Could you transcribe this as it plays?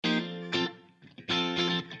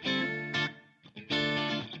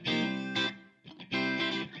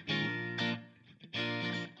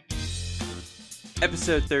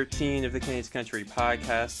Episode 13 of the Canes Country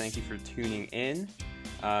podcast. Thank you for tuning in.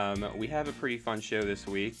 We have a pretty fun show this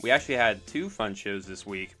week. We actually had two fun shows this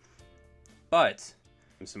week, but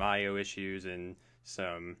some IO issues and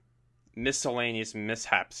some miscellaneous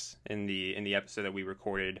mishaps in the episode that we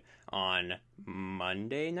recorded on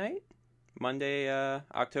Monday,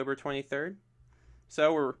 October 23rd.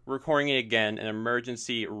 So we're recording it again, an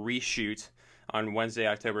emergency reshoot on Wednesday,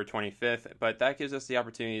 October 25th, but that gives us the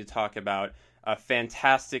opportunity to talk about a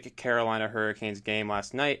fantastic Carolina Hurricanes game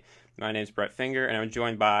last night. My name's Brett Finger, and I'm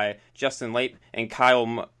joined by Justin Lape and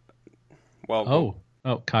Kyle.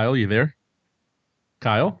 Kyle, you there?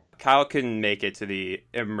 Kyle couldn't make it to the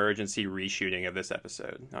emergency reshooting of this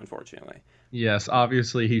episode, unfortunately. Yes,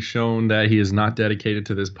 obviously he's shown that he is not dedicated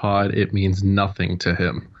to this pod. It means nothing to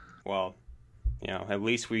him. Well, at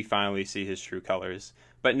least we finally see his true colors.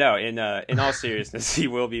 But no, in all seriousness, he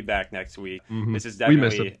will be back next week. Mm-hmm. This is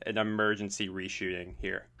definitely an emergency reshooting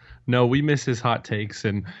here. No, we miss his hot takes,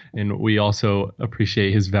 and we also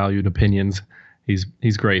appreciate his valued opinions.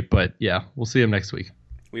 He's great, but yeah, we'll see him next week.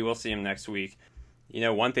 We will see him next week.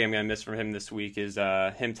 One thing I'm going to miss from him this week is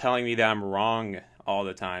him telling me that I'm wrong all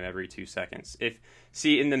the time, every 2 seconds.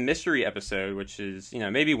 In the mystery episode, which is,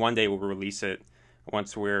 maybe one day we'll release it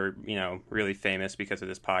once we're, really famous because of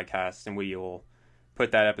this podcast, and we will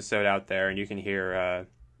put that episode out there, and you can hear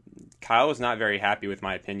Kyle was not very happy with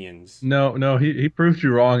my opinions. No, he proved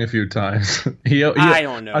you wrong a few times. I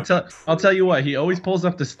don't know. I'll tell you what. He always pulls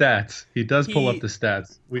up the stats. He does pull up the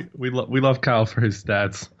stats. We love Kyle for his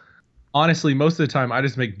stats. Honestly, most of the time I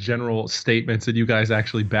just make general statements and you guys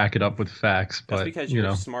actually back it up with facts. That's because you're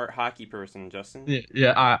a smart hockey person, Justin.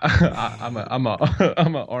 Yeah. I'm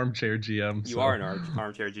a armchair GM. You are an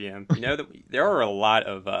armchair GM. You know that there are a lot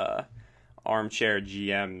of armchair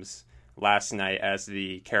GMs last night as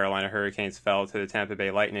the Carolina Hurricanes fell to the Tampa Bay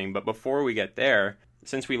Lightning. But before we get there,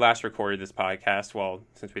 since we last recorded this podcast,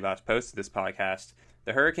 since we last posted this podcast,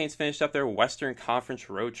 the Hurricanes finished up their Western Conference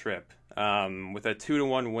road trip with a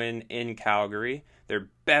 2-1 win in Calgary. Their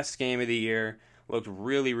best game of the year. Looked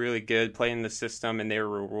really, really good playing the system, and they were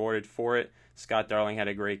rewarded for it. Scott Darling had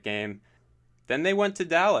a great game. Then they went to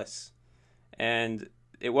Dallas, and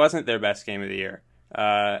it wasn't their best game of the year.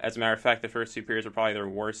 As a matter of fact, the first two periods were probably their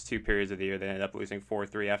worst two periods of the year. They ended up losing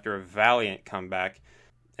 4-3 after a valiant comeback.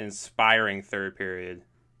 Inspiring third period.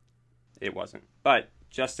 It wasn't. But,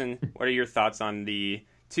 Justin, what are your thoughts on the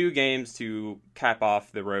two games to cap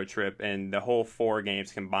off the road trip and the whole four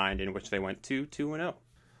games combined in which they went 2-0?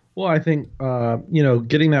 Well, I think,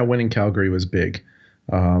 getting that win in Calgary was big.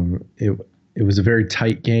 It was a very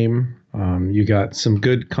tight game. You got some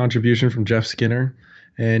good contribution from Jeff Skinner.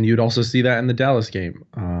 And you'd also see that in the Dallas game.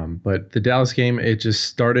 But the Dallas game, it just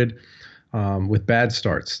started with bad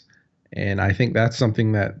starts. And I think that's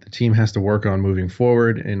something that the team has to work on moving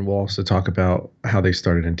forward. And we'll also talk about how they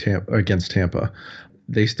started against Tampa.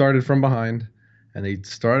 They started from behind, and they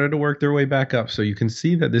started to work their way back up. So you can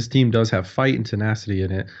see that this team does have fight and tenacity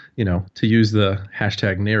in it, to use the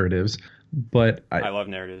hashtag narratives. But I love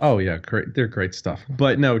narratives. Oh, yeah, great. They're great stuff.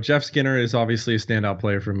 But no, Jeff Skinner is obviously a standout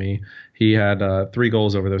player for me. He had 3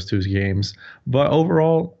 goals over those 2 games. But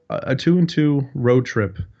overall, a 2-2 road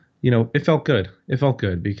trip, it felt good. It felt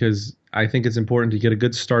good because I think it's important to get a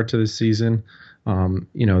good start to this season.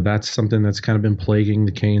 That's something that's kind of been plaguing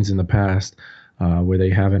the Canes in the past, where they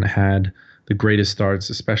haven't had the greatest starts,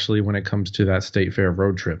 especially when it comes to that State Fair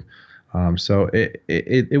road trip. So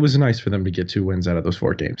it was nice for them to get 2 wins out of those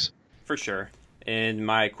 4 games. For sure. In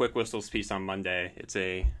my Quick Whistles piece on Monday, it's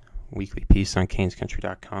a weekly piece on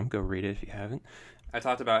canescountry.com. Go read it if you haven't. I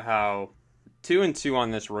talked about how 2-2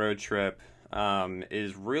 on this road trip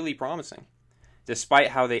is really promising, despite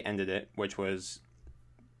how they ended it, which was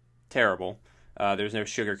terrible. There's no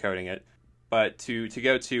sugarcoating it. But to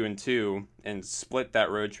go 2-2 and split that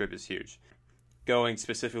road trip is huge. Going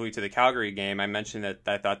specifically to the Calgary game, I mentioned that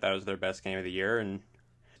I thought that was their best game of the year, and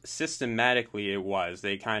systematically it was.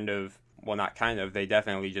 They they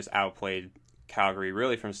definitely just outplayed Calgary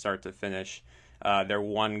really from start to finish. Their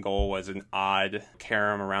one goal was an odd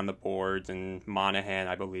carom around the boards, and Monahan,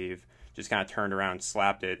 I believe, just kind of turned around and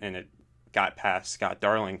slapped it, and it got past Scott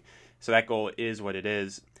Darling. So that goal is what it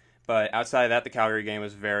is. But outside of that, the Calgary game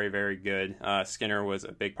was very, very good. Skinner was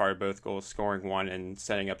a big part of both goals, scoring one and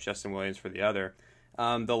setting up Justin Williams for the other.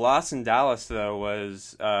 The loss in Dallas, though,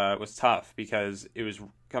 was tough because it was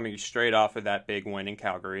coming straight off of that big win in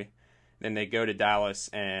Calgary. Then they go to Dallas,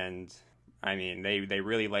 and they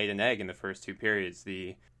really laid an egg in the first 2 periods.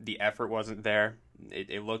 The effort wasn't there.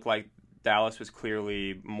 It looked like Dallas was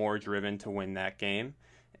clearly more driven to win that game.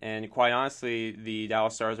 And quite honestly, the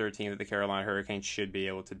Dallas Stars are a team that the Carolina Hurricanes should be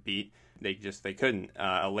able to beat. they couldn't.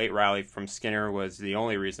 A late rally from Skinner was the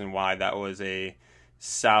only reason why that was a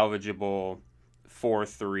salvageable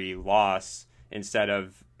 4-3 loss instead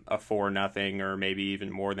of a 4-0 or maybe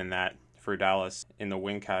even more than that for Dallas in the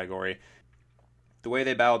win category. The way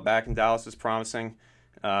they battled back in Dallas was promising,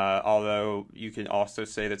 although you can also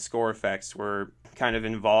say that score effects were kind of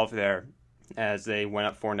involved there as they went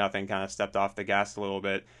up 4-0, kind of stepped off the gas a little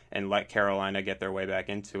bit and let Carolina get their way back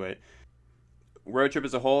into it. Road trip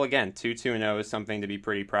as a whole, again, 2-2-0 is something to be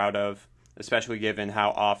pretty proud of, especially given how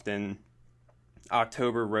often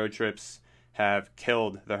October road trips have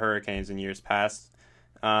killed the Hurricanes in years past.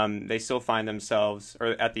 They still find themselves, or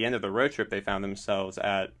at the end of the road trip, they found themselves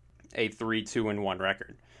at a 3-2-1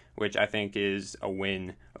 record, which I think is a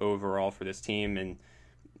win overall for this team. And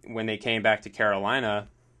when they came back to Carolina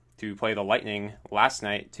to play the Lightning last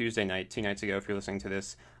night, Tuesday night, 2 nights ago, if you're listening to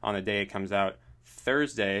this on the day it comes out,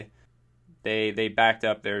 Thursday, they backed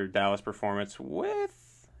up their Dallas performance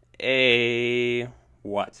with a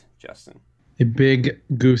what, Justin? A big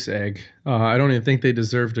goose egg. I don't even think they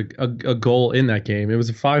deserved a goal in that game. It was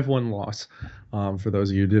a 5-1 loss, for those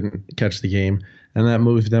of you who didn't catch the game, and that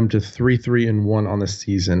moved them to 3-3-1 on the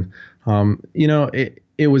season.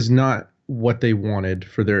 It was not what they wanted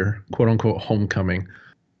for their quote-unquote homecoming.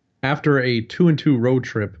 After a 2-2 road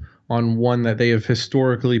trip on one that they have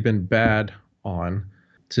historically been bad on,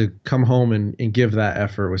 to come home and give that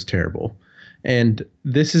effort was terrible. And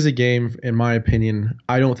this is a game, in my opinion,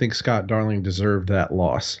 I don't think Scott Darling deserved that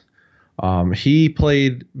loss. He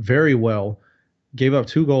played very well, gave up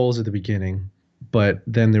 2 goals at the beginning, but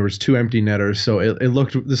then there was 2 empty netters, so it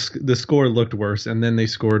looked the score looked worse. And then they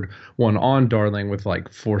scored one on Darling with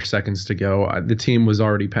like 4 seconds to go. The team was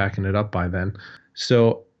already packing it up by then,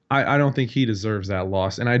 so I don't think he deserves that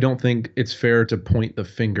loss, and I don't think it's fair to point the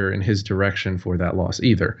finger in his direction for that loss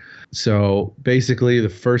either. So basically, the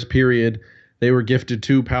first period, they were gifted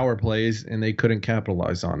 2 power plays, and they couldn't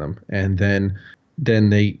capitalize on them. And then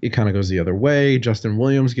it kind of goes the other way. Justin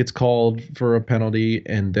Williams gets called for a penalty,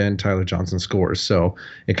 and then Tyler Johnson scores. So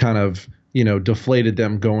it kind of deflated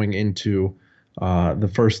them going into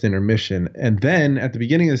the first intermission. And then at the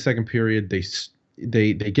beginning of the second period,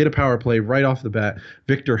 they get a power play right off the bat.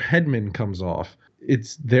 Victor Hedman comes off.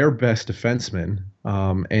 It's their best defenseman.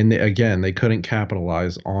 And they couldn't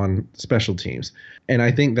capitalize on special teams. And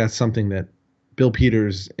I think that's something that Bill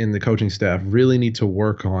Peters and the coaching staff really need to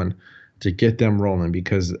work on to get them rolling,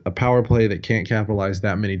 because a power play that can't capitalize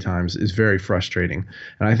that many times is very frustrating.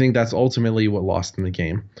 And I think that's ultimately what lost them the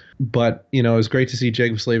game. But, it was great to see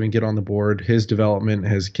Jacob Slavin get on the board. His development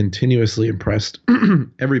has continuously impressed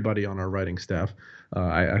everybody on our writing staff.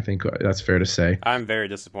 I think that's fair to say. I'm very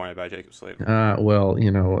disappointed by Jacob Slavin. Well,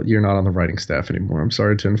 you're not on the writing staff anymore. I'm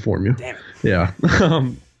sorry to inform you. Damn it. Yeah.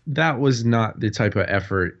 That was not the type of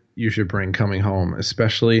effort you should bring coming home,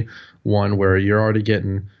 especially one where you're already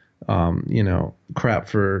getting crap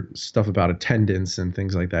for stuff about attendance and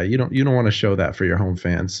things like that. You don't want to show that for your home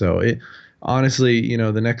fans. So honestly,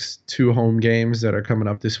 the next 2 home games that are coming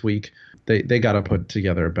up this week, they got to put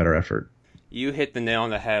together a better effort. You hit the nail on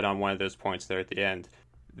the head on one of those points there at the end.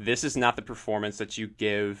 This is not the performance that you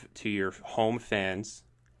give to your home fans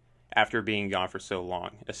after being gone for so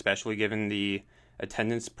long, especially given the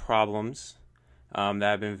attendance problems that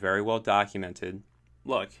have been very well documented.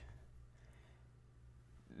 Look,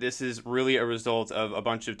 this is really a result of a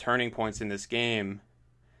bunch of turning points in this game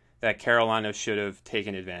that Carolina should have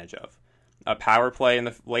taken advantage of. A power play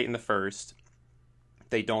late in the first,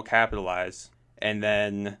 they don't capitalize, and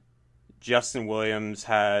then Justin Williams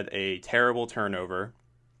had a terrible turnover,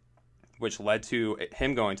 which led to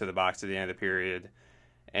him going to the box at the end of the period,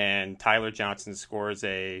 and Tyler Johnson scores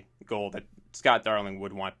a goal that Scott Darling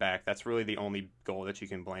would want back. That's really the only goal that you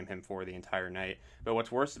can blame him for the entire night. But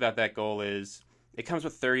what's worse about that goal is it comes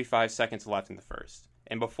with 35 seconds left in the first.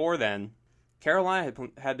 And before then, Carolina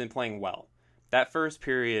had been playing well. That first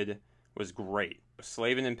period was great.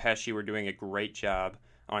 Slavin and Pesce were doing a great job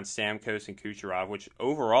on Stamkos and Kucherov, which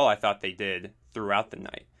overall I thought they did throughout the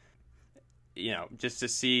night. Just to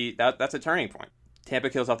see that's a turning point. Tampa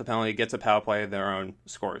kills off the penalty, gets a power play of their own,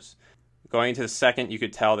 scores. Going into the second, you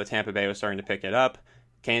could tell that Tampa Bay was starting to pick it up.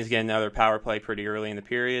 Canes get another power play pretty early in the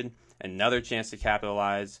period. Another chance to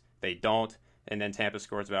capitalize. They don't. And then Tampa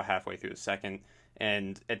scores about halfway through the second.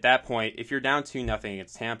 And at that point, if you're down 2-0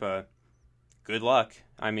 against Tampa, good luck.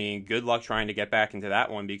 Good luck trying to get back into that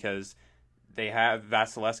one, because they have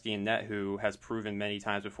Vasilevsky in net, who has proven many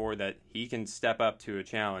times before that he can step up to a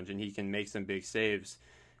challenge and he can make some big saves.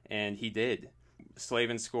 And he did.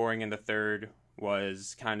 Slavin scoring in the third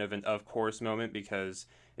was kind of an of-course moment, because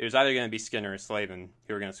it was either going to be Skinner or Slavin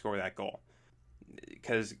who were going to score that goal.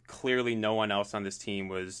 because clearly no one else on this team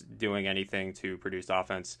was doing anything to produce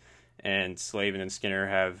offense. And Slavin and Skinner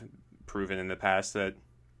have proven in the past that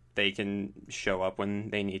they can show up when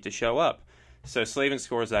they need to show up. So Slavin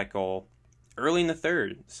scores that goal early in the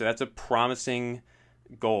third. So that's a promising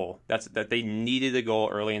goal. That they needed a goal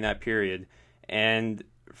early in that period. And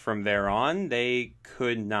from there on, they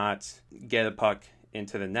could not get a puck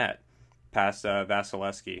into the net past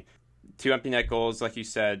Vasilevsky. 2 empty net goals, like you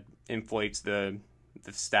said, inflates the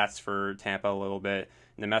stats for Tampa a little bit.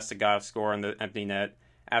 Nemestikov score on the empty net.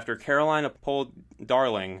 After Carolina pulled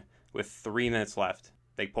Darling with 3 minutes left,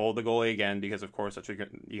 they pulled the goalie again because, of course, that's what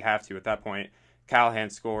you have to at that point. Callahan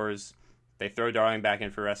scores. They throw Darling back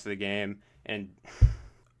in for the rest of the game. And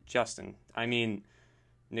Justin, I mean,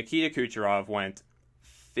 Nikita Kucherov went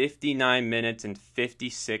 59 minutes and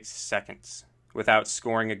 56 seconds without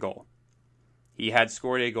scoring a goal. He had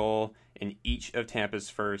scored a goal in each of Tampa's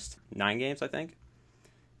first 9 games, I think.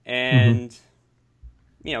 And,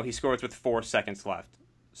 he scores with 4 seconds left.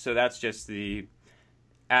 So that's just the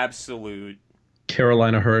absolute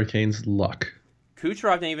Carolina Hurricanes luck.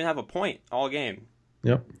 Kucherov didn't even have a point all game.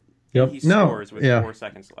 Yep. He scores with 4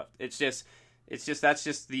 seconds left. It's just that's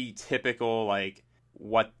just the typical, like,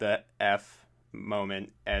 what the F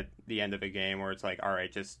moment at the end of a game where it's like, all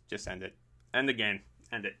right, just end it. End the game.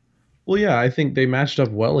 End it. Well, yeah, I think they matched up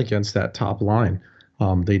well against that top line.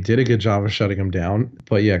 They did a good job of shutting them down.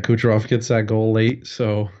 But yeah, Kucherov gets that goal late,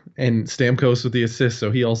 and Stamkos with the assist,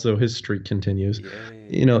 so his streak continues.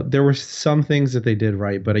 Yay. There were some things that they did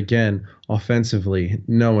right, but again, offensively,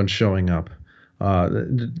 no one's showing up.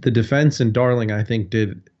 The defense and Darling, I think,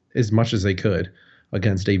 did as much as they could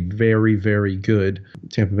against a very, very good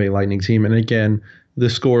Tampa Bay Lightning team. And again, the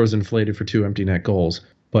score is inflated for 2 empty net goals.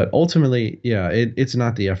 But ultimately, yeah, it's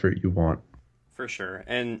not the effort you want. For sure.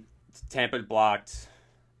 And Tampa blocked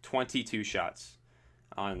 22 shots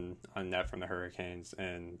on net from the Hurricanes.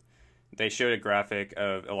 And they showed a graphic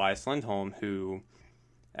of Elias Lindholm, who,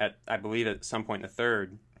 I believe at some point in the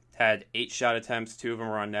third, had 8 shot attempts. 2 of them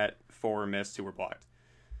were on net, 4 were missed, 2 were blocked.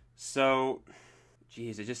 So,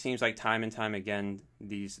 geez, it just seems like time and time again,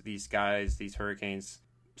 these guys, these Hurricanes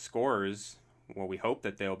scorers, well, we hope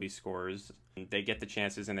that they'll be scorers. They get the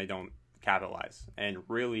chances and they don't capitalize. And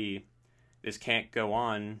really, this can't go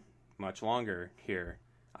on much longer here.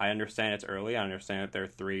 I understand it's early. I understand that they're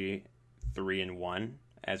 3-1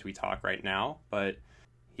 as we talk right now. But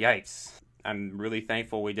yikes. I'm really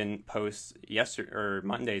thankful we didn't post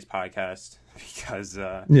Monday's podcast because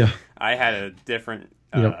I had a different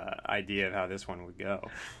idea of how this one would go.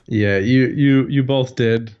 Yeah, you both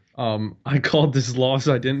did. I called this loss.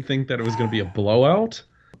 I didn't think that it was going to be a blowout.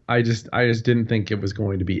 I just didn't think it was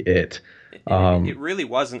going to be it. It really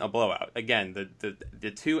wasn't a blowout. Again,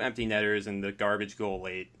 the 2 empty netters and the garbage goal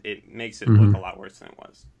late, it makes it look a lot worse than it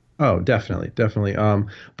was. Oh, definitely.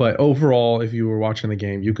 But overall, if you were watching the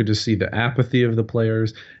game, you could just see the apathy of the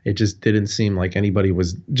players. It just didn't seem like anybody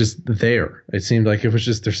was just there. It seemed like it was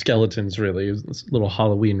just their skeletons, really. It was a little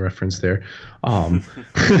Halloween reference there.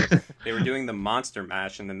 They were doing the monster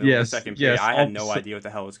mash in the middle of the second period. I had no idea what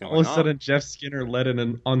the hell was going on. All of a sudden, Jeff Skinner led in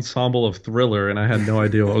an ensemble of Thriller, and I had no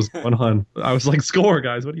idea what was going on. I was like, score,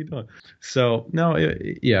 guys. What are you doing? So, no,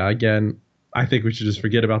 again, I think we should just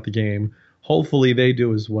forget about the game. Hopefully they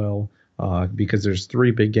do as well, because there's 3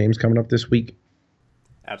 big games coming up this week.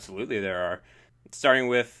 Absolutely, there are. Starting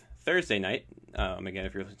with Thursday night. Again,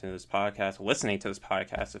 if you're listening to this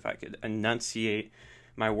podcast, if I could enunciate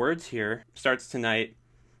my words here, starts tonight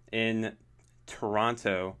in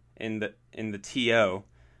Toronto in the TO,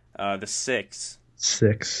 the 6.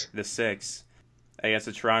 The 6 against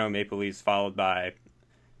the Toronto Maple Leafs, followed by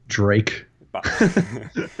Drake.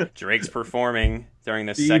 Drake's performing during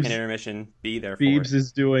the second intermission. Be there for Phoebes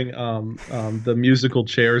is doing the musical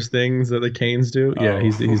chairs things that the Canes do. Oh. Yeah,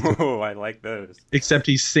 he's doing... I like those. Except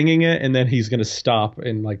he's singing it and then he's gonna stop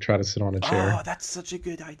and like try to sit on a chair. Oh, that's such a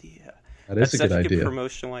good idea. That's such a good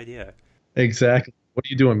promotional idea. Exactly. What are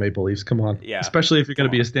you doing, Maple Leafs? Come on. Yeah. Especially if you're going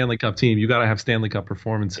to be a Stanley Cup team, you got to have Stanley Cup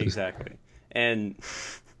performances. Exactly. And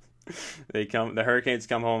the Hurricanes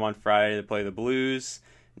come home on Friday to play the Blues.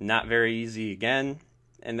 Not very easy again.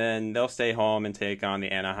 And then they'll stay home and take on the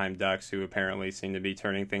Anaheim Ducks, who apparently seem to be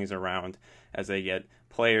turning things around as they get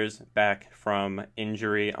players back from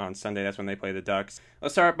injury on Sunday. That's when they play the Ducks.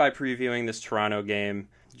 Let's start by previewing this Toronto game.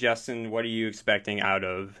 Justin, what are you expecting out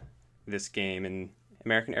of this game in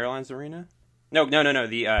American Airlines Arena? No.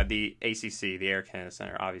 The ACC, the Air Canada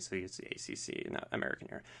Center. Obviously, it's the ACC, not American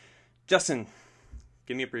Air. Justin,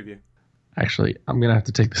 give me a preview. Actually, I'm going to have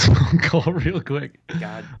to take this phone call real quick.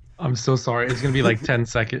 God. I'm so sorry. It's going to be like 10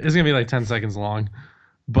 seconds. It's going to be like 10 seconds long.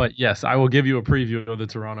 But yes, I will give you a preview of the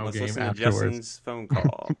Toronto Let's game listen to afterwards. Justin's phone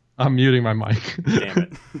call. I'm muting my mic. Damn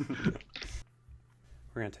it.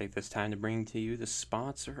 We're going to take this time to bring to you the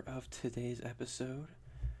sponsor of today's episode.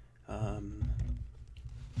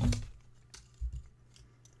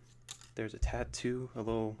 There's a tattoo, a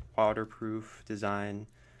little waterproof design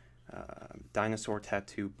dinosaur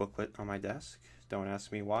tattoo booklet on my desk. Don't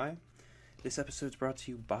ask me why. This episode's brought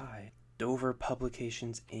to you by Dover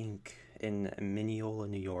Publications, Inc. in Mineola,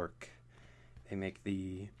 New York. They make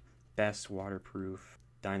the best waterproof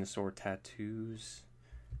dinosaur tattoos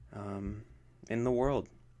in the world.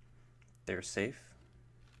 They're safe,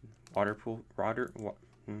 waterproof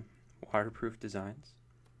designs.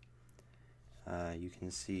 You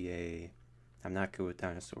can see I'm not good with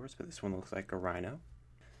dinosaurs, but this one looks like a rhino.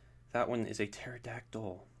 That one is a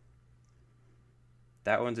pterodactyl.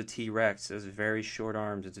 That one's a T-Rex. It has very short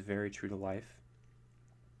arms. It's very true to life.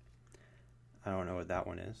 I don't know what that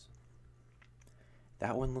one is.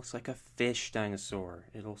 That one looks like a fish dinosaur.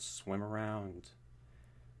 It'll swim around.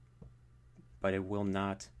 But it will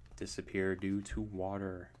not disappear due to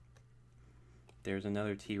water. There's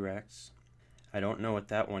another T-Rex. I don't know what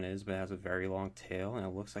that one is, but it has a very long tail, and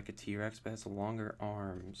it looks like a T-Rex, but has longer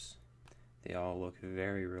arms. They all look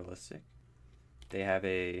very realistic. They have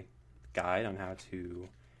a guide on how to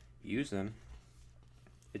use them.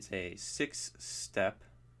 It's a 6-step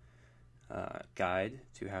guide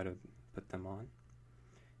to how to put them on.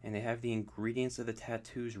 And they have the ingredients of the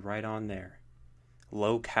tattoos right on there.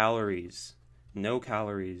 Low calories. No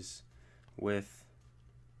calories with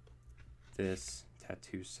this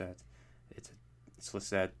tattoo set. It's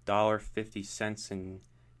listed at $1.50 in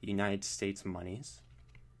United States monies.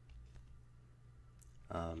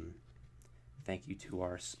 Thank you to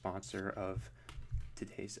our sponsor of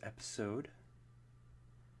today's episode,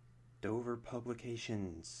 Dover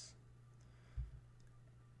Publications.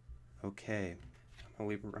 Okay, I'm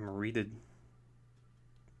gonna read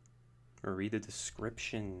the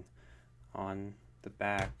description on the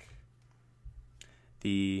back.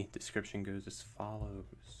 The description goes as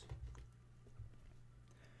follows.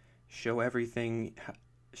 Show everyone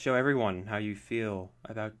how you feel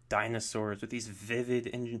about dinosaurs with these vivid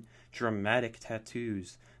and dramatic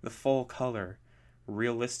tattoos. The full color,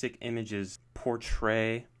 realistic images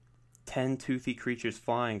portray 10 toothy creatures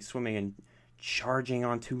flying, swimming, and charging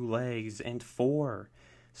on 2 legs and 4.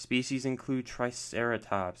 Species include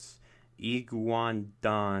Triceratops,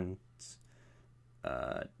 Iguanodonts,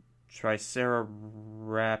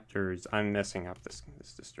 Triceraptors. I'm messing up this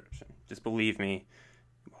description. Just believe me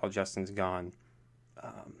while Justin's gone.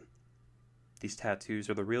 These tattoos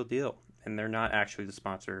are the real deal, and they're not actually the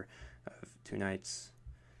sponsor of tonight's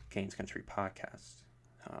Canes Country podcast.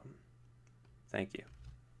 Thank you.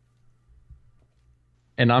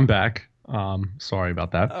 And I'm back. Sorry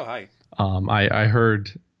about that. Oh, hi. I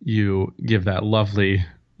heard you give that lovely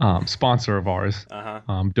sponsor of ours,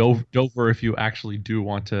 Dover. If you actually do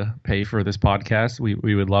want to pay for this podcast,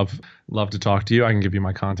 we would love to talk to you. I can give you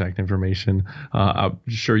my contact information. I'm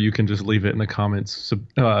sure you can just leave it in the comments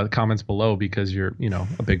below because you're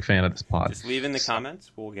a big fan of this pod. Just leave in the comments.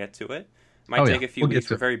 We'll get to it. Might take a few weeks.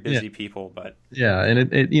 We're very busy people, but yeah,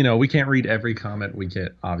 and it we can't read every comment we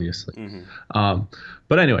get, obviously. Mm-hmm.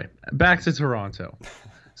 But anyway, back to Toronto.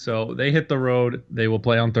 So they hit the road. They will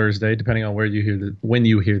play on Thursday, depending on when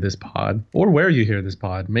you hear this pod, or where you hear this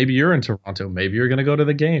pod. Maybe you're in Toronto. Maybe you're going to go to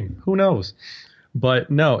the game. Who knows? But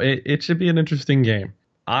no, it should be an interesting game.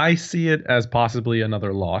 I see it as possibly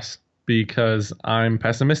another loss because I'm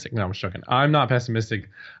pessimistic. No, I'm joking. I'm not pessimistic.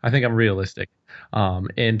 I think I'm realistic.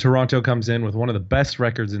 And Toronto comes in with one of the best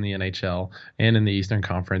records in the NHL and in the Eastern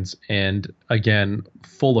Conference, and again,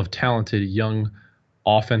 full of talented young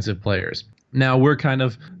offensive players. Now we're kind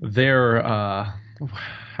of their,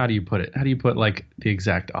 how do you put it? How do you put like the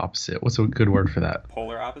exact opposite? What's a good word for that?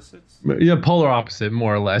 Polar opposites? Yeah, polar opposite,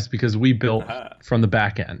 more or less, because we built from the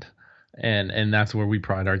back end. And that's where we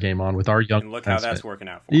pride our game on with our young. And look how that's working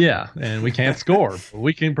out for. Yeah, and we can't score.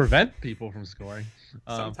 We can prevent people from scoring.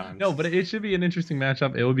 Sometimes. No, but it should be an interesting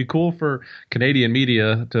matchup. It would be cool for Canadian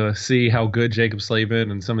media to see how good Jacob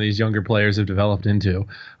Slavin and some of these younger players have developed into,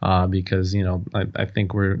 because I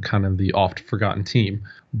think we're kind of the oft forgotten team.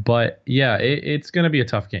 But yeah, it's going to be a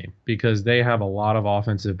tough game because they have a lot of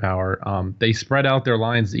offensive power. They spread out their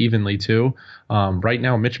lines evenly too. Right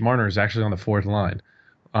now, Mitch Marner is actually on the 4th line.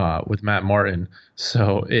 With Matt Martin.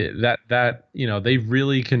 So they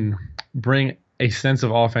really can bring a sense of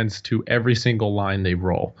offense to every single line they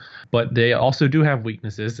roll. But they also do have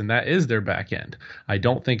weaknesses, and that is their back end. I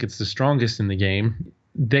don't think it's the strongest in the game.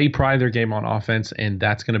 They pride their game on offense, and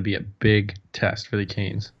that's going to be a big test for the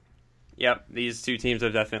Canes. Yep, these two teams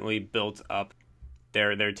have definitely built up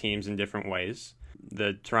their teams in different ways.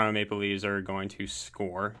 The Toronto Maple Leafs are going to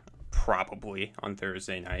score probably on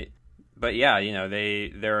Thursday night. But yeah,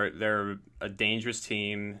 they're a dangerous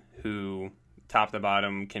team who top to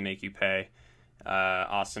bottom can make you pay.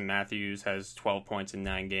 Austin Matthews has 12 points in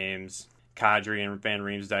 9 games. Kadri and Van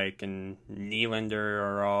Riemsdyk and Nylander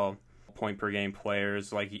are all point per game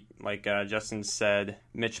players. Like Justin said,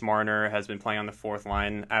 Mitch Marner has been playing on the fourth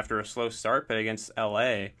line after a slow start, but against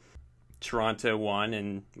LA, Toronto won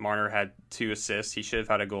and Marner had 2 assists. He should have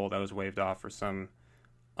had a goal that was waved off for some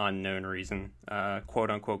unknown reason,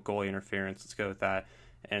 quote unquote goalie interference. Let's go with that.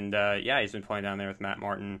 And he's been playing down there with Matt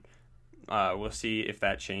Martin. We'll see if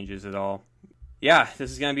that changes at all. Yeah,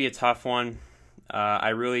 this is going to be a tough one. I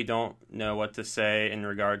really don't know what to say in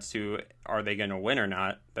regards to are they going to win or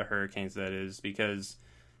not, the Hurricanes that is, because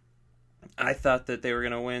I thought that they were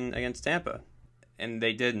going to win against Tampa, and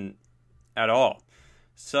they didn't at all.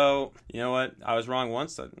 So, you know what? I was wrong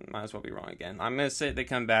once, so I might as well be wrong again. I'm going to say they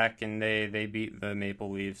come back and they beat the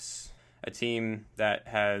Maple Leafs, a team that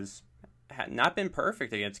has not been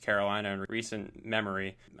perfect against Carolina in recent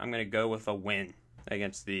memory. I'm going to go with a win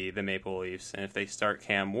against the Maple Leafs. And if they start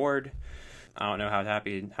Cam Ward, I don't know how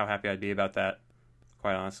happy I'd be about that,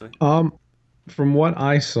 quite honestly. From what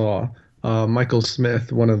I saw, Michael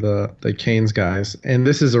Smith, one of the Canes guys, and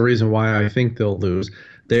this is a reason why I think they'll lose.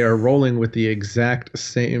 They are rolling with the exact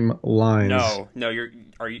same lines. No,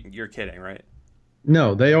 you're kidding, right?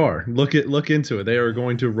 No, they are. Look into it. They are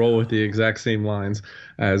going to roll with the exact same lines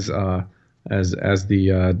as the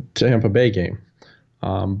Tampa Bay game.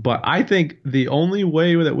 But I think the only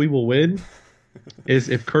way that we will win is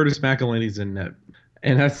if Curtis McElhinney's in net.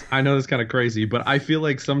 And I know that's kind of crazy, but I feel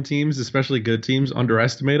like some teams, especially good teams,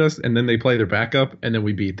 underestimate us, and then they play their backup, and then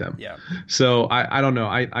we beat them. Yeah. So I don't know.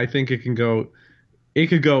 I think it could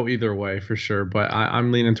go either way for sure, but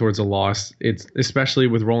I'm leaning towards a loss. It's especially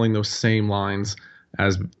with rolling those same lines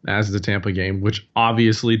as the Tampa game, which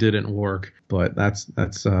obviously didn't work, but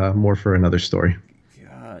that's more for another story.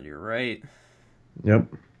 God, you're right. Yep.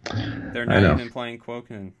 They're not even playing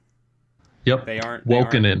Kuokkanen. Yep. They aren't.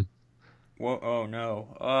 Wokanen. Oh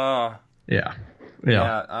no. Yeah.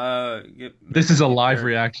 This is a live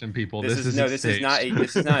reaction, people. This is not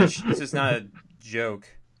a joke.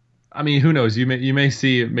 I mean, who knows? You may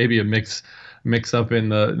see maybe a mix up in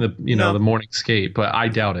the the morning skate, but I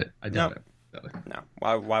doubt it. I doubt it. No.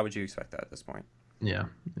 Why would you expect that at this point? Yeah.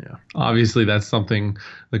 Obviously, that's something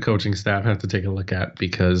the coaching staff have to take a look at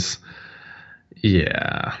because,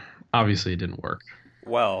 obviously it didn't work.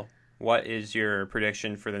 Well, what is your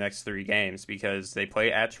prediction for the next 3 games? Because they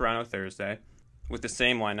play at Toronto Thursday with the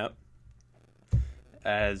same lineup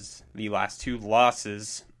as the last 2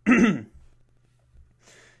 losses. Then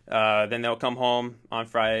they'll come home on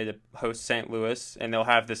Friday to host St. Louis, and they'll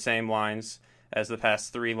have the same lines as the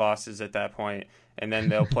past 3 losses at that point. And then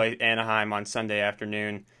they'll play Anaheim on Sunday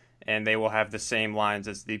afternoon, and they will have the same lines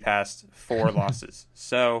as the past 4 losses.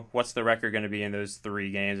 So what's the record going to be in those 3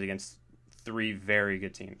 games against 3 very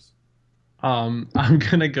good teams? I'm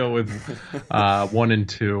going to go with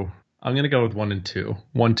 1-2. I'm going to go with 1-2.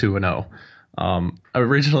 1-2-0.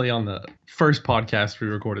 Originally on the first podcast we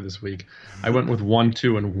recorded this week, I went with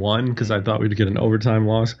 1-2-1 because I thought we'd get an overtime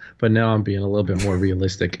loss, but now I'm being a little bit more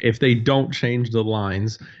realistic. If they don't change the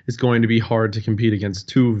lines, it's going to be hard to compete against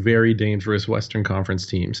 2 very dangerous Western Conference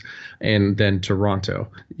teams and then Toronto.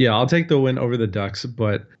 Yeah, I'll take the win over the Ducks,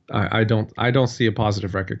 but I don't see a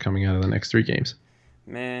positive record coming out of the next 3 games.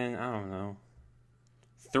 Man, I don't know.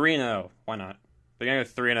 3-0. Why not? They're going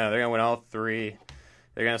to go 3-0. They're going to win all 3.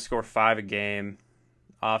 They're going to score 5 a game.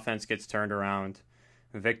 Offense gets turned around.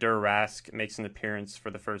 Victor Rask makes an appearance for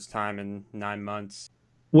the first time in 9 months.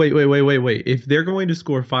 Wait. If they're going to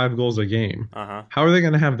score 5 goals a game, how are they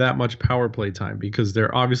going to have that much power play time? Because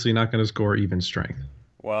they're obviously not going to score even strength.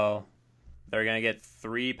 Well, they're going to get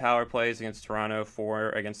 3 power plays against Toronto, 4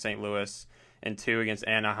 against St. Louis, and 2 against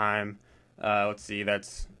Anaheim. Let's see,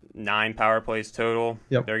 that's 9 power plays total.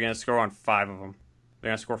 Yep. They're going to score on 5 of them. They're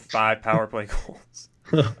going to score 5 power play goals.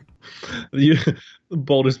 The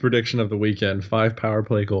boldest prediction of the weekend: 5 power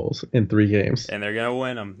play goals in 3 games, and they're gonna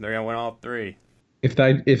win them. They're gonna win all 3. If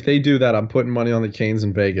they do that, I'm putting money on the Canes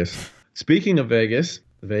in Vegas. Speaking of Vegas,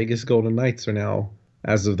 the Vegas Golden Knights are now,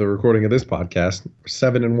 as of the recording of this podcast,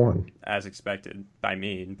 7-1. As expected by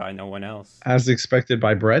me and by no one else. As expected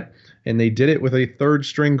by Brett, and they did it with a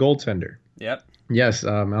 3rd-string goaltender. Yep. Yes,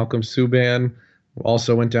 Malcolm Subban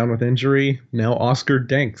also went down with injury. Now Oscar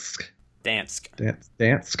Dansk. Dansk.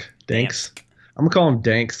 I'm gonna call him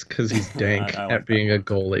Danks because he's dank at being a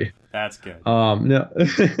goalie. That's good.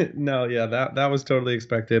 No, yeah, that was totally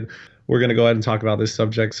expected. we're going to go ahead and talk about this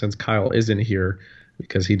subject since Kyle isn't here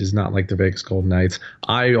because he does not like the Vegas Golden Knights.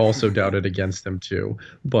 I also doubted against them too,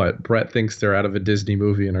 but Brett thinks they're out of a Disney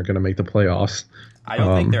movie and are going to make the playoffs. I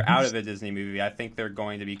don't think they're out of a Disney movie. I think they're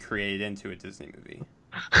going to be created into a Disney movie.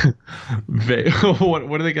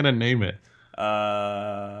 What are they going to name it?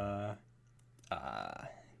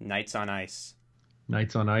 Knights on Ice.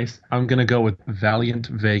 Knights on Ice? I'm going to go with Valiant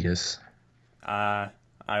Vegas. I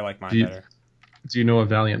like mine better. Do you know what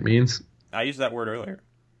Valiant means? I used that word earlier.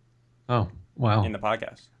 Oh, wow. In the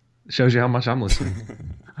podcast. Shows you how much I'm listening.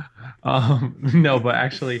 No, but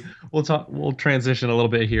actually, we'll transition a little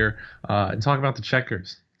bit here and talk about the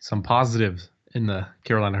Checkers. Some positives in the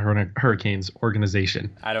Carolina Hurricanes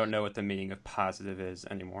organization. I don't know what the meaning of positive is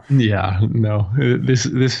anymore. Yeah, no.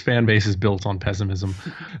 This fan base is built on pessimism.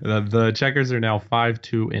 The Checkers are now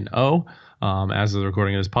 5-2-0 as of the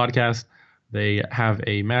recording of this podcast. They have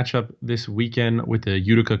a matchup this weekend with the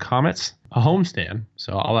Utica Comets, a homestand.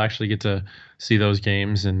 So I'll actually get to see those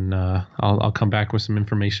games, and I'll come back with some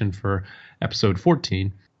information for episode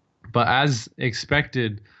 14. But as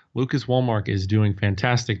expected, Lucas Wallmark is doing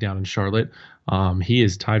fantastic down in Charlotte. He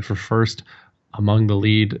is tied for first among the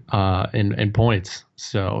lead in points.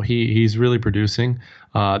 So he's really producing.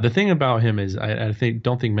 The thing about him is I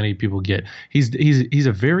don't think many people get. He's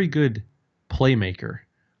a very good playmaker.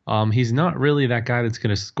 He's not really that guy that's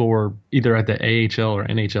going to score either at the AHL or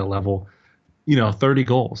NHL level, 30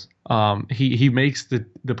 goals. He makes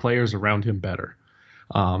the players around him better.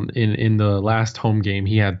 In the last home game,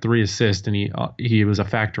 he had 3 assists and he was a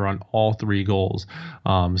factor on all 3 goals.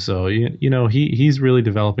 So he's really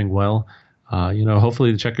developing well.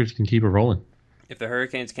 Hopefully the Checkers can keep it rolling. If the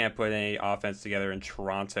Hurricanes can't put any offense together in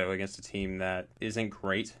Toronto against a team that isn't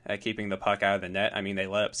great at keeping the puck out of the net, I mean, they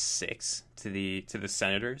let up 6 to the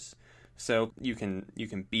Senators, so you can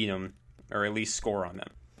beat them or at least score on them.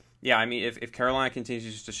 Yeah, I mean, if Carolina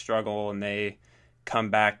continues to struggle and they come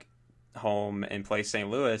back home and play St.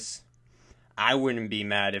 Louis, I wouldn't be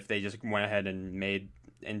mad if they just went ahead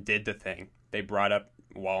and did the thing. They brought up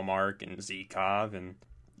Wallmark and Zykov and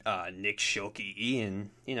Nick Schilke and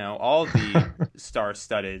all the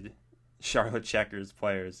star-studded Charlotte Checkers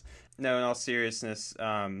players. No, in all seriousness,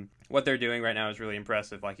 what they're doing right now is really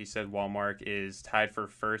impressive. Like you said, Wallmark is tied for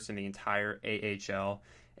first in the entire AHL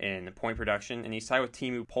in point production, and he's tied with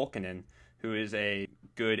Teemu Pulkkinen, who is a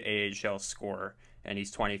good AHL scorer, and he's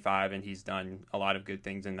 25 and he's done a lot of good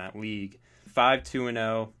things in that league.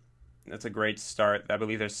 5-2-0, that's a great start. I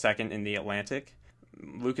believe they're second in the Atlantic.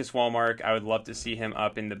 Lucas Wallmark, I would love to see him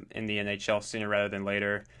up in the NHL sooner rather than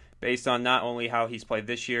later, based on not only how he's played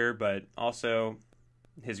this year, but also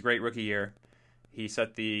his great rookie year. He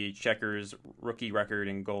set the Checkers rookie record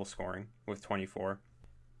in goal scoring with 24.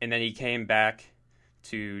 And then he came back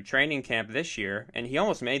to training camp this year, and he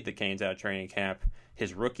almost made the Canes out of training camp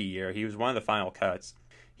his rookie year. He was one of the final cuts.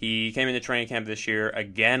 He came into training camp this year,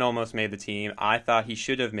 again almost made the team. I thought he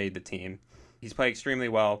should have made the team. He's played extremely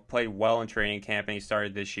well, played well in training camp, and he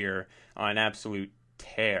started this year on an absolute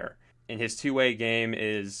tear. And his two-way game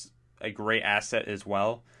is a great asset as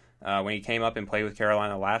well. When he came up and played with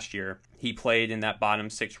Carolina last year, he played in that bottom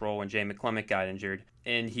 6 role when Jay McClement got injured,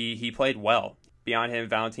 and he played well. Beyond him,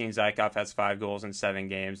 Valentin Zykov has 5 goals in 7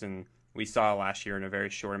 games, and we saw last year in a very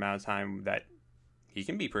short amount of time that he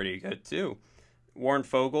can be pretty good too. Warren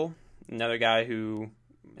Foegele, another guy who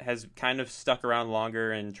has kind of stuck around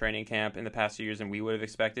longer in training camp in the past few years than we would have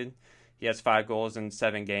expected. He has 5 goals in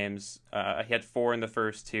 7 games. He had 4 in the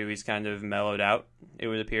first 2. He's kind of mellowed out, it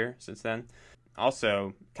would appear, since then.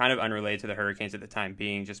 Also, kind of unrelated to the Hurricanes at the time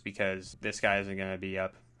being, just because this guy isn't going to be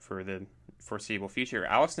up for the foreseeable future.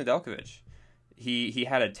 Alex Nedeljkovic. He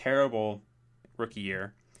had a terrible rookie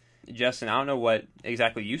year. Justin, I don't know what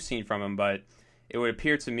exactly you've seen from him, but it would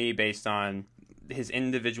appear to me, based on his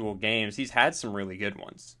individual games, he's had some really good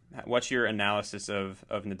ones. What's your analysis of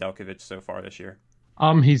Nedeljkovic so far this year?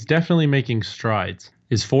 He's definitely making strides.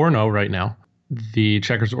 He's 4-0 right now. The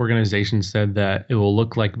Checkers organization said that it will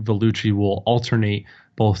look like Vellucci will alternate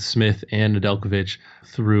both Smith and Nedeljkovic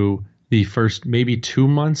through the first maybe 2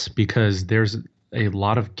 months, because there's a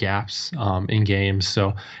lot of gaps in games.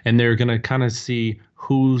 So, and they're going to kind of see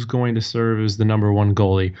who's going to serve as the number 1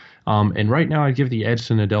 goalie. And right now I'd give the edge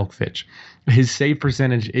to Nedeljkovic. His save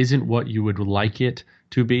percentage isn't what you would like it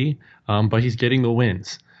to be, but he's getting the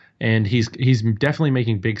wins. And he's definitely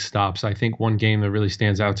making big stops. I think one game that really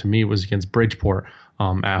stands out to me was against Bridgeport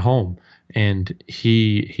at home. And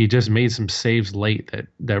he just made some saves late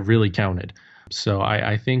that really counted. So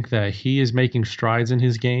I think that he is making strides in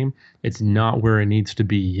his game. It's not where it needs to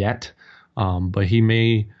be yet, but he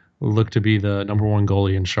may look to be the number 1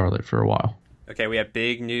 goalie in Charlotte for a while. Okay, we have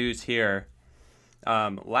big news here.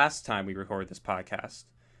 Last time we recorded this podcast,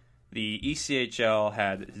 the ECHL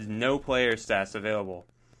had no player stats available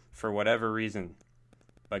for whatever reason.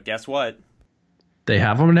 But guess what? They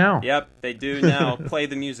have them now. Yep, they do now. Play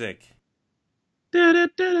the music. All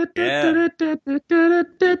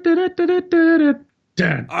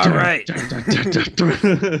right. This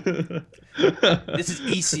is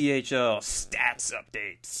ECHL stats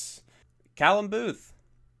updates. Callum Booth,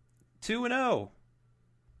 2-0.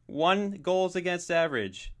 1 goals against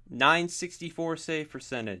average. 964 save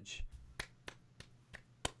percentage.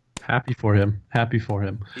 Happy for him.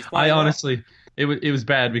 Honestly, it was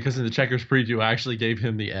bad because in the Checkers preview, I actually gave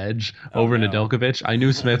him the edge over Nedeljkovic. I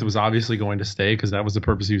knew Smith was obviously going to stay because that was the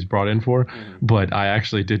purpose he was brought in for. But I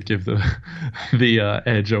actually did give the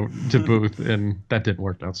edge to Booth, and that didn't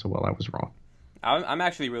work out so well. I was wrong. I'm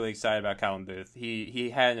actually really excited about Callum Booth. He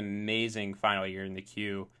had an amazing final year in the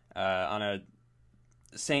queue on a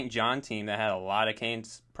St. John team that had a lot of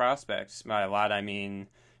Canes prospects. By a lot, I mean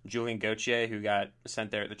Julien Gauthier, who got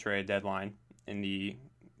sent there at the trade deadline in the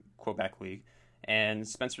Quebec League, and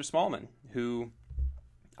Spencer Smallman, who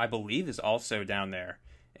I believe is also down there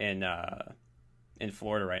in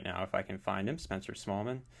Florida right now, if I can find him. Spencer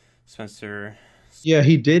Smallman. Yeah,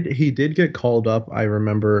 he did get called up, I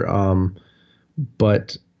remember,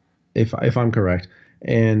 but if I'm correct,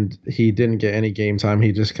 and he didn't get any game time.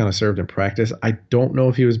 He just kind of served in practice. I don't know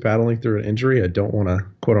if he was battling through an injury. I don't want to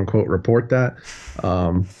quote unquote report that.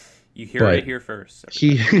 You hear it here first.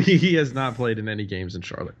 He has not played in any games in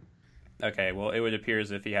Charlotte. Okay, well, it would appear as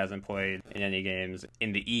if he hasn't played in any games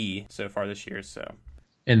in the E so far this year. So,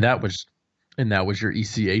 and that was your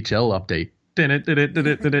ECHL update.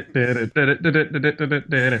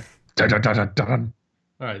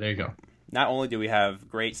 All right, there you go. Not only do we have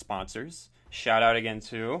great sponsors, shout out again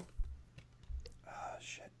to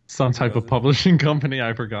some type of publishing company.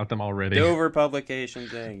 I forgot them already. Dover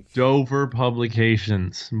Publications Inc. Dover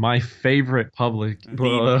Publications, my favorite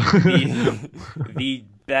the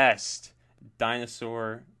best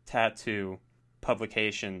dinosaur tattoo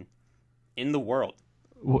publication in the world.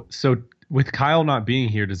 So with Kyle not being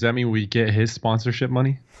here, does that mean we get his sponsorship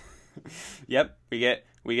money? Yep, we get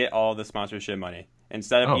all the sponsorship money.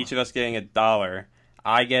 Instead of each of us getting $1,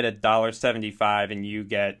 I get $1.75 and you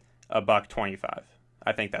get $1.25.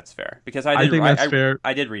 I think that's fair because I did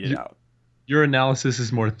read it out. Your analysis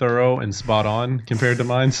is more thorough and spot on compared to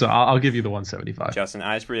mine, so I'll give you the $1.75. Justin,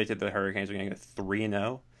 I just predicted the Hurricanes are going to go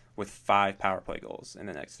 3-0 with 5 power play goals in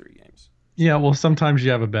the next 3 games. Yeah, well, sometimes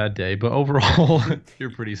you have a bad day, but overall,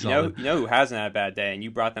 you're pretty solid. You know who hasn't had a bad day, and you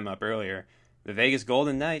brought them up earlier? The Vegas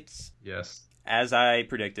Golden Knights. Yes. As I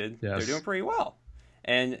predicted, yes. They're doing pretty well.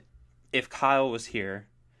 And if Kyle was here,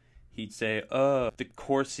 he'd say, the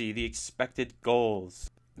Corsi, the expected goals.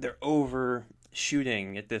 They're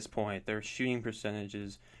overshooting at this point. Their shooting percentage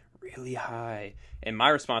is really high. And my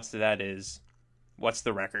response to that is, what's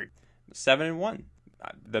the record? 7-1.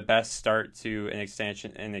 The best start to an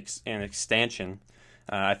expansion.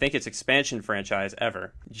 I think it's expansion franchise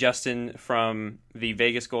ever. Justin, from the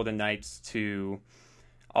Vegas Golden Knights to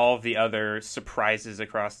all of the other surprises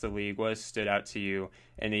across the league, what stood out to you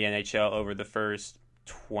in the NHL over the first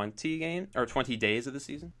 20 days of the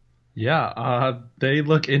season? Yeah, they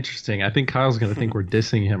look interesting. I think Kyle's going to think we're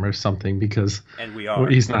dissing him or something because and we are.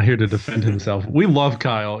 He's not here to defend himself. We love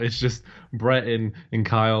Kyle. It's just Brett and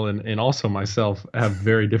Kyle and also myself have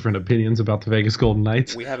very different opinions about the Vegas Golden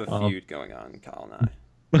Knights. We have a feud going on, Kyle and I.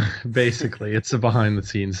 Basically, it's a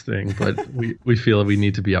behind-the-scenes thing, but we feel we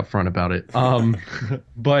need to be upfront about it.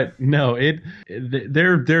 But no,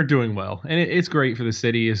 they're doing well, and it's great for the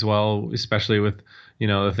city as well, especially with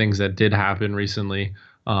the things that did happen recently.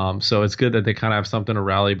 So it's good that they kind of have something to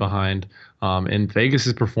rally behind. And Vegas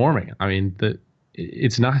is performing. I mean,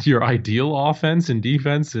 it's not your ideal offense and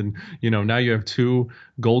defense, and now you have 2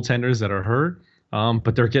 goaltenders that are hurt,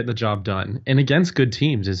 but they're getting the job done, and against good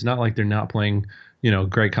teams. It's not like they're not playing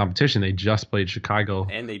great competition. They just played Chicago,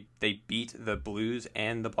 and they beat the Blues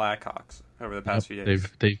and the Blackhawks over the past few days.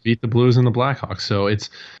 They beat the Blues and the Blackhawks, so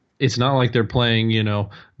it's not like they're playing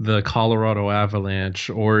the Colorado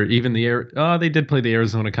Avalanche or even they did play the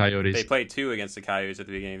Arizona Coyotes. They played 2 against the Coyotes at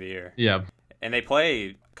the beginning of the year. Yeah, and they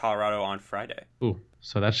play Colorado on Friday. Ooh,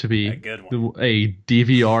 so that should be a good one. A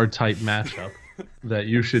DVR type matchup. That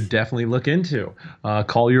you should definitely look into.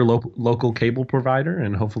 Call your local cable provider,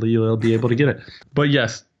 and hopefully you'll be able to get it. But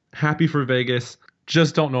yes, happy for Vegas.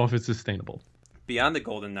 Just don't know if it's sustainable. Beyond the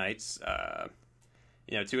Golden Knights,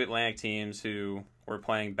 2 Atlantic teams who were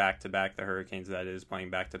playing back-to-back, the Hurricanes, that is, playing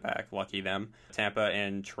back-to-back. Lucky them. Tampa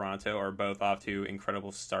and Toronto are both off to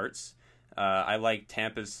incredible starts. I like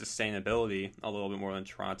Tampa's sustainability a little bit more than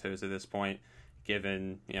Toronto's at this point,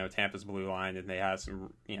 given Tampa's blue line, and they have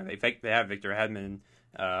some they have Victor Hedman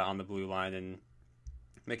on the blue line, and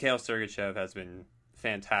Mikhail Sergachev has been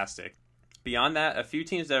fantastic. Beyond that, a few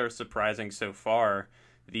teams that are surprising so far.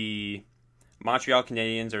 The Montreal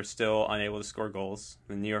Canadiens are still unable to score goals.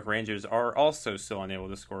 The New York Rangers are also still unable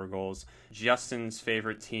to score goals. Justin's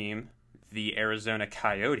favorite team, the Arizona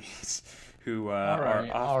Coyotes, who are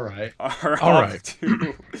off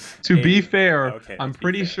to be fair, I'm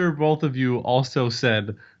pretty sure both of you also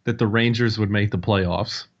said that the Rangers would make the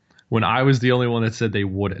playoffs when I was the only one that said they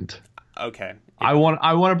wouldn't. Okay. I want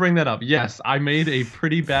to bring that up. Yes, I made a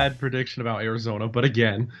pretty bad prediction about Arizona, but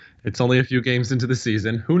again, it's only a few games into the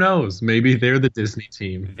season. Who knows? Maybe they're the Disney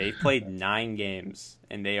team. They played 9 games,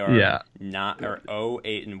 and they are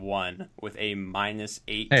 0-8-1 with a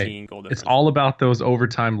 -18 goal difference. It's all about those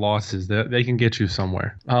overtime losses. They can get you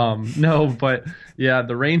somewhere. No, but yeah,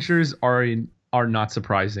 the Rangers are not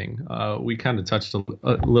surprising. We kind of touched a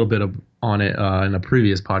little bit on it in a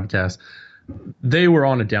previous podcast. They were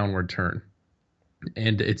on a downward turn.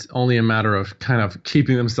 And it's only a matter of kind of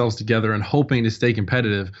keeping themselves together and hoping to stay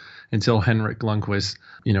competitive until Henrik Lundqvist,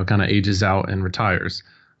 kind of ages out and retires.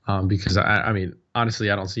 Because, I mean,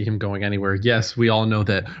 honestly, I don't see him going anywhere. Yes, we all know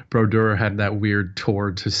that Brodeur had that weird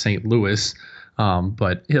tour to St. Louis,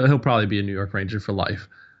 but he'll probably be a New York Ranger for life,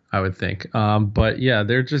 I would think. But, yeah,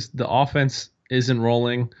 the offense isn't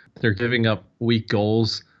rolling. They're giving up weak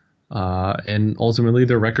goals, and ultimately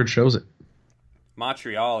their record shows it.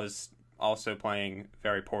 Montreal is also playing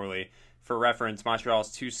very poorly. For reference, Montreal is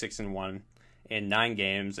 2-6-1 in 9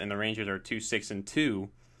 games, and the Rangers are 2-6-2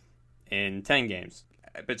 in 10 games.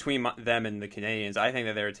 Between them and the Canadiens, I think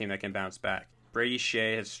that they're a team that can bounce back. Brady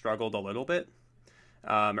Shea has struggled a little bit.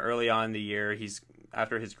 Early on in the year,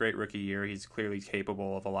 after his great rookie year, he's clearly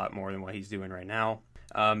capable of a lot more than what he's doing right now.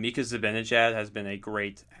 Mika Zibanejad has been a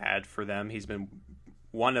great add for them. He's been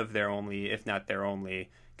one of their only, if not their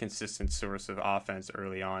only, consistent source of offense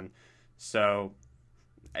early on. So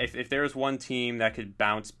if there's one team that could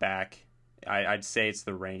bounce back, I'd say it's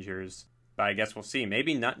the Rangers. But I guess we'll see.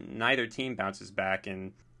 Maybe neither team bounces back,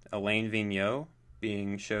 and Alain Vigneault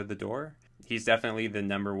being showed the door. He's definitely the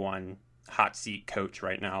number one hot seat coach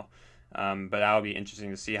right now. But that'll be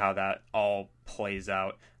interesting to see how that all plays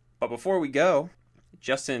out. But before we go,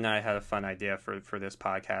 Justin and I had a fun idea for this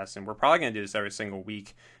podcast, and we're probably going to do this every single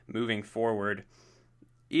week moving forward.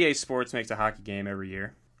 EA Sports makes a hockey game every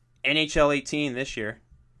year. NHL 18 this year.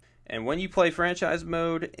 And when you play franchise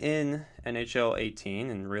mode in NHL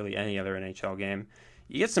 18 and really any other NHL game,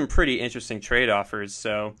 you get some pretty interesting trade offers.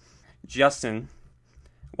 So, Justin,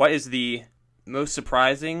 what is the most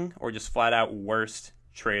surprising or just flat out worst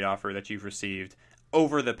trade offer that you've received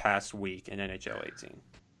over the past week in NHL 18?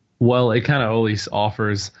 Well, it kind of always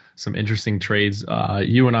offers some interesting trades.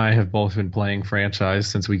 You and I have both been playing franchise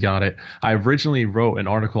since we got it. I originally wrote an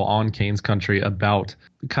article on Canes Country about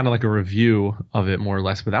kind of like a review of it, more or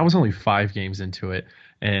less, but that was only 5 games into it,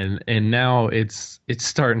 and now it's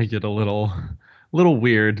starting to get a little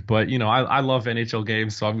weird. But I love NHL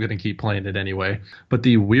games, so I'm gonna keep playing it anyway. But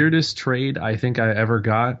the weirdest trade I think I ever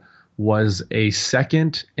got was a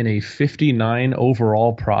second and a 59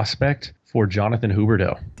 overall prospect for Jonathan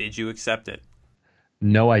Huberdeau. Did you accept it?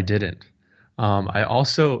 No, I didn't. I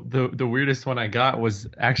also, the weirdest one I got was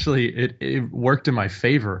actually, it worked in my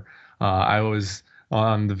favor. I was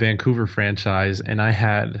on the Vancouver franchise, and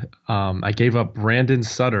I gave up Brandon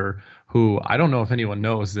Sutter, who I don't know if anyone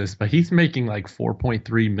knows this, but he's making like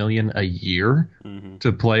 $4.3 million a year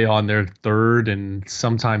to play on their third and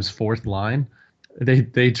sometimes fourth line.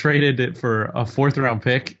 They traded it for a 4th-round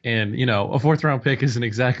pick, and a 4th-round pick isn't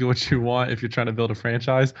exactly what you want if you're trying to build a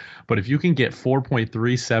franchise. But if you can get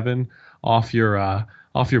 4.37 off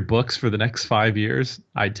your books for the next 5 years,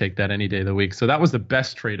 I'd take that any day of the week. So that was the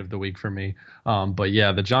best trade of the week for me. But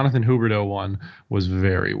yeah, the Jonathan Huberdeau one was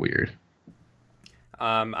very weird.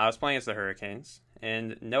 I was playing as the Hurricanes,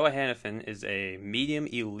 and Noah Hanifin is a medium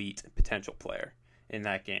elite potential player in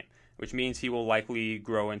that game, which means he will likely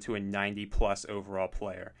grow into a 90-plus overall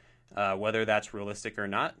player. Whether that's realistic or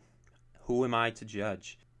not, who am I to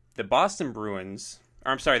judge? The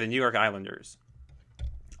the New York Islanders,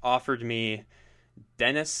 offered me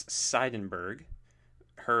Dennis Seidenberg,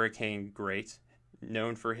 Hurricane great,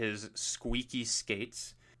 known for his squeaky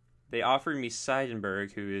skates. They offered me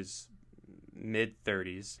Seidenberg, who is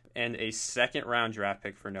mid-30s, and a second-round draft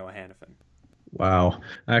pick for Noah Hanifin. Wow.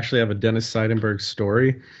 I actually have a Dennis Seidenberg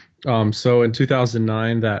story. So in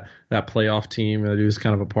 2009, that playoff team that he was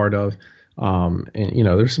kind of a part of, and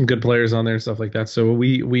there's some good players on there and stuff like that. So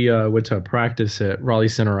we went to practice at Raleigh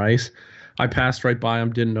Center Ice. I passed right by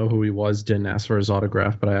him, didn't know who he was, didn't ask for his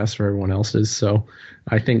autograph, but I asked for everyone else's. So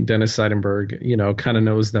I think Dennis Seidenberg, kind of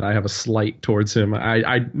knows that I have a slight towards him.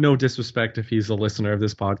 I no disrespect if he's a listener of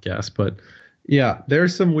this podcast, but yeah,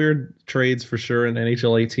 there's some weird trades for sure in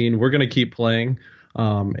NHL 18. We're going to keep playing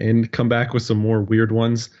and come back with some more weird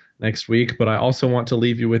ones next week. But I also want to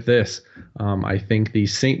leave you with this. I think the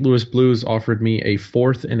St. Louis Blues offered me a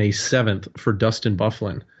 4th and a 7th for Dustin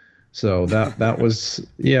Byfuglien. So that was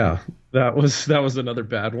that was another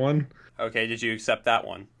bad one. Okay, did you accept that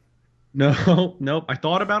one? No, nope. I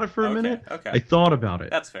thought about it for a minute. Okay. I thought about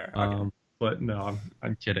it. That's fair. Okay. But no,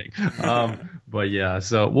 I'm kidding. But yeah,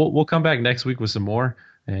 so we'll come back next week with some more,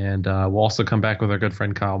 and we'll also come back with our good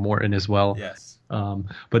friend Kyle Morton as well. Yes.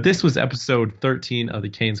 But this was episode 13 of the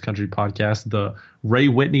Canes Country podcast, the Ray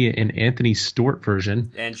Whitney and Anthony Stewart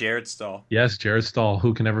version. And Jared Stahl. Yes, Jared Stahl.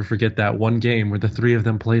 Who can ever forget that one game where the three of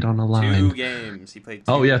them played on the line? 2 games. He played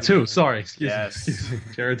 2 Oh, yeah, games. 2. Sorry. Excuse Yes. me.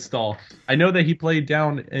 Jared Stahl. I know that he played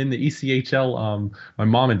down in the ECHL. My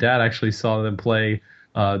mom and dad actually saw them play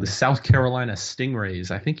the South Carolina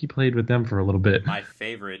Stingrays. I think he played with them for a little bit. My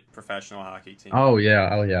favorite professional hockey team. Oh,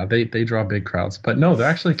 yeah. They draw big crowds. But no, they're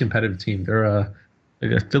actually a competitive team. They're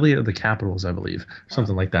an affiliate of the Capitals, I believe.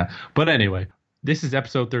 Something like that. But anyway, this is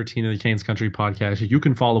episode 13 of the Canes Country podcast. You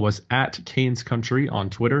can follow us at Canes Country on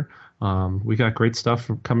Twitter. We got great stuff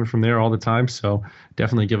coming from there all the time. So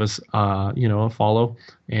definitely give us, a follow.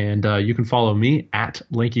 And you can follow me at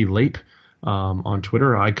Lanky Lape on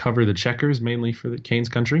Twitter. I cover the Checkers mainly for the Canes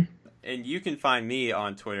Country. And you can find me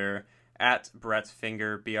on Twitter at Brett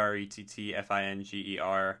Finger,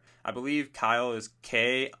 BRETTFINGER. I believe Kyle is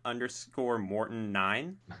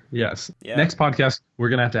K_Morton9. Yes. Yeah. Next podcast, we're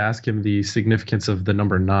going to have to ask him the significance of the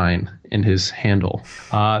number 9 in his handle.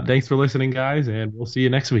 Thanks for listening, guys, and we'll see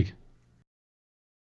you next week.